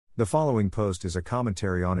The following post is a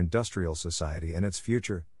commentary on industrial society and its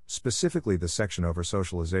future, specifically the section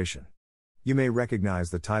Oversocialization. You may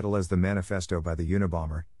recognize the title as the Manifesto by the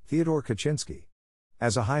Unabomber, Theodore Kaczynski.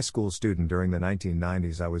 As a high school student during the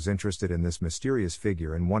 1990s, I was interested in this mysterious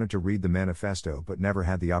figure and wanted to read the manifesto but never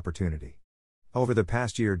had the opportunity. Over the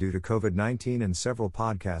past year, due to COVID-19 and several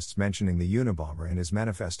podcasts mentioning the Unabomber and his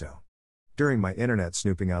manifesto. During my internet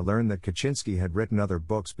snooping, I learned that Kaczynski had written other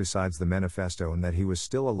books besides the manifesto and that he was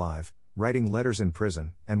still alive, writing letters in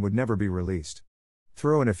prison, and would never be released.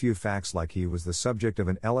 Throw in a few facts like he was the subject of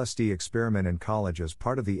an LSD experiment in college as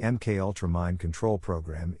part of the MK Ultra mind control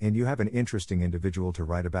program, and you have an interesting individual to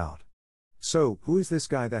write about. So, who is this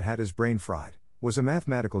guy that had his brain fried, was a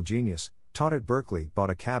mathematical genius, taught at Berkeley, bought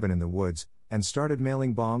a cabin in the woods, and started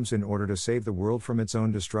mailing bombs in order to save the world from its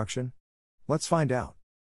own destruction? Let's find out.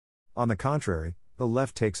 On the contrary, the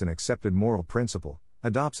left takes an accepted moral principle,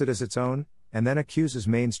 adopts it as its own, and then accuses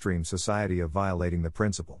mainstream society of violating the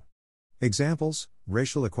principle. Examples: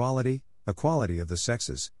 racial equality, equality of the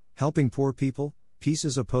sexes, helping poor people, peace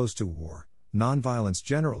as opposed to war, nonviolence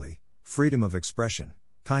generally, freedom of expression,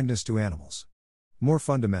 kindness to animals. More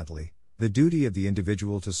fundamentally, the duty of the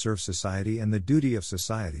individual to serve society and the duty of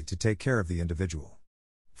society to take care of the individual.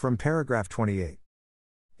 From paragraph 28.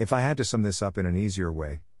 If I had to sum this up in an easier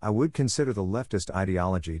way, I would consider the leftist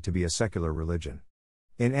ideology to be a secular religion.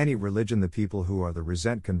 In any religion, the people who are the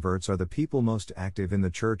resent converts are the people most active in the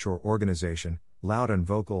church or organization, loud and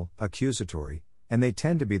vocal, accusatory, and they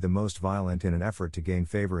tend to be the most violent in an effort to gain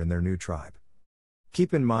favor in their new tribe.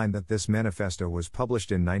 Keep in mind that this manifesto was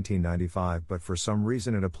published in 1995, but for some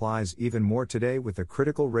reason it applies even more today with the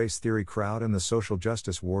critical race theory crowd and the social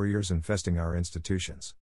justice warriors infesting our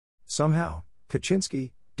institutions. Somehow,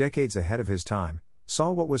 Kaczynski, decades ahead of his time, saw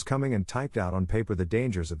what was coming and typed out on paper the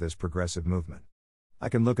dangers of this progressive movement. I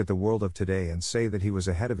can look at the world of today and say that he was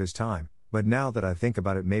ahead of his time, but now that I think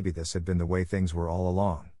about it, maybe this had been the way things were all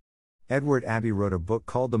along. Edward Abbey wrote a book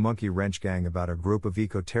called The Monkey Wrench Gang about a group of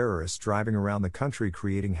eco-terrorists driving around the country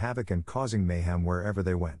creating havoc and causing mayhem wherever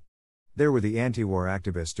they went. There were the anti-war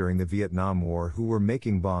activists during the Vietnam War who were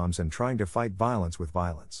making bombs and trying to fight violence with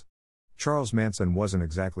violence. Charles Manson wasn't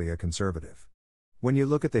exactly a conservative. When you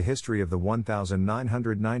look at the history of the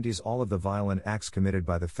 1990s, all of the violent acts committed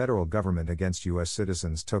by the federal government against U.S.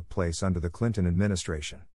 citizens took place under the Clinton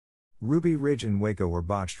administration. Ruby Ridge and Waco were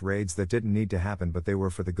botched raids that didn't need to happen, but they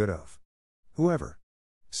were for the good of whoever.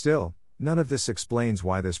 Still, none of this explains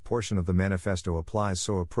why this portion of the manifesto applies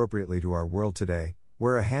so appropriately to our world today,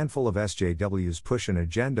 where a handful of SJWs push an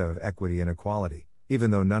agenda of equity and equality,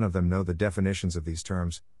 even though none of them know the definitions of these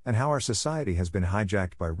terms, and how our society has been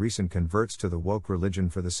hijacked by recent converts to the woke religion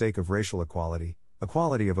for the sake of racial equality,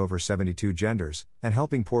 equality of over 72 genders, and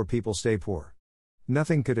helping poor people stay poor.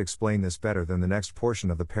 Nothing could explain this better than the next portion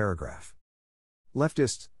of the paragraph.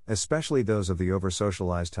 Leftists, especially those of the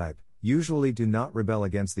oversocialized type, usually do not rebel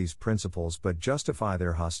against these principles but justify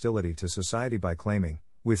their hostility to society by claiming,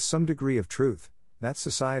 with some degree of truth, that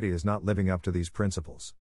society is not living up to these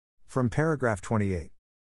principles. From paragraph 28.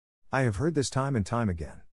 I have heard this time and time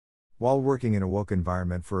again. While working in a woke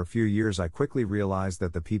environment for a few years, I quickly realized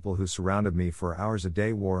that the people who surrounded me for hours a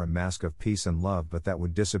day wore a mask of peace and love, but that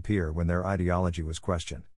would disappear when their ideology was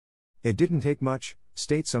questioned. It didn't take much: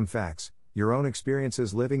 state some facts, your own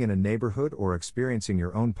experiences living in a neighborhood or experiencing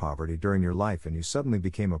your own poverty during your life, and you suddenly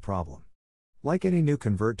became a problem. Like any new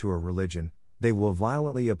convert to a religion, they will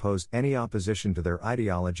violently oppose any opposition to their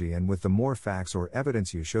ideology, and with the more facts or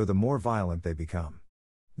evidence you show, the more violent they become.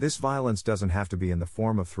 This violence doesn't have to be in the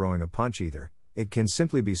form of throwing a punch either. It can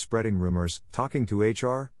simply be spreading rumors, talking to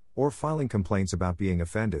HR, or filing complaints about being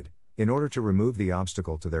offended, in order to remove the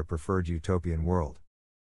obstacle to their preferred utopian world.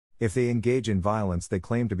 If they engage in violence, they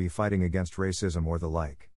claim to be fighting against racism or the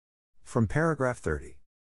like. From paragraph 30.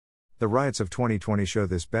 The riots of 2020 show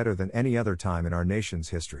this better than any other time in our nation's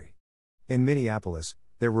history. In Minneapolis,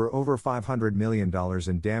 there were over $500 million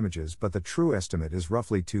in damages, but the true estimate is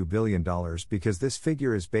roughly $2 billion because this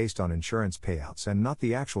figure is based on insurance payouts and not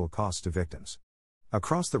the actual costs to victims.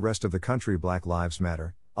 Across the rest of the country, Black Lives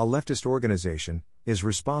Matter, a leftist organization, is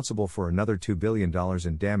responsible for another $2 billion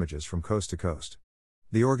in damages from coast to coast.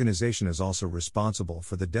 The organization is also responsible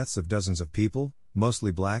for the deaths of dozens of people,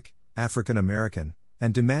 mostly Black, African American,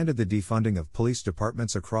 and demanded the defunding of police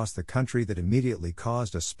departments across the country that immediately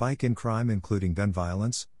caused a spike in crime, including gun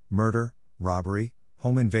violence, murder, robbery,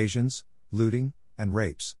 home invasions, looting, and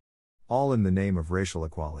rapes. All in the name of racial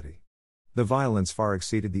equality. The violence far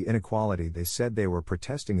exceeded the inequality they said they were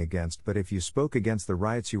protesting against, but if you spoke against the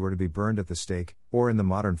riots, you were to be burned at the stake, or in the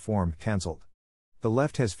modern form, cancelled. The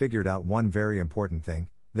left has figured out one very important thing: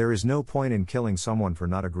 There is no point in killing someone for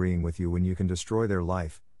not agreeing with you when you can destroy their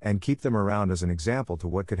life, and keep them around as an example to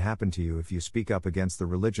what could happen to you if you speak up against the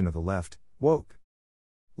religion of the left, woke.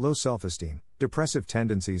 Low self-esteem, depressive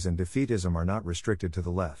tendencies and defeatism are not restricted to the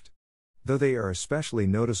left. Though they are especially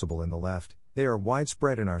noticeable in the left, they are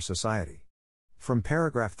widespread in our society. From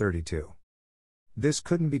paragraph 32. This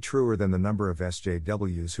couldn't be truer than the number of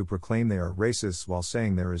SJWs who proclaim they are racists while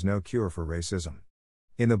saying there is no cure for racism.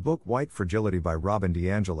 In the book White Fragility by Robin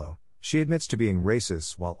DiAngelo, she admits to being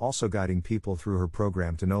racist while also guiding people through her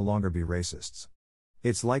program to no longer be racists.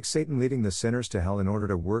 It's like Satan leading the sinners to hell in order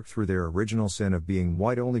to work through their original sin of being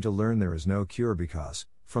white only to learn there is no cure because,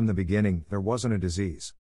 from the beginning, there wasn't a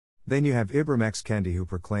disease. Then you have Ibram X. Kendi who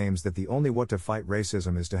proclaims that the only way to fight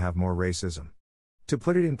racism is to have more racism. To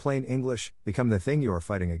put it in plain English, become the thing you are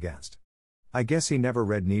fighting against. I guess he never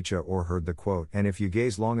read Nietzsche or heard the quote, and if you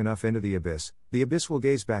gaze long enough into the abyss will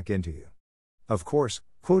gaze back into you. Of course,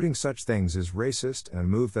 quoting such things is racist and a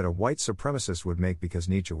move that a white supremacist would make because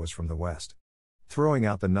Nietzsche was from the West. Throwing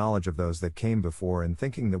out the knowledge of those that came before and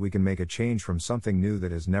thinking that we can make a change from something new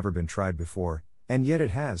that has never been tried before, and yet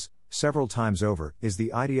it has, several times over, is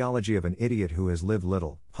the ideology of an idiot who has lived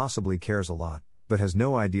little, possibly cares a lot, but has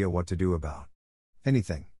no idea what to do about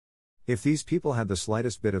anything. If these people had the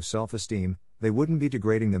slightest bit of self-esteem, they wouldn't be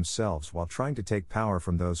degrading themselves while trying to take power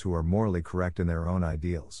from those who are morally correct in their own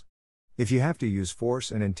ideals. If you have to use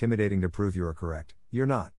force and intimidating to prove you are correct, you're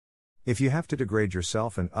not. If you have to degrade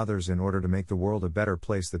yourself and others in order to make the world a better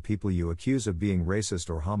place, the people you accuse of being racist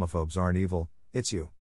or homophobes aren't evil, it's you.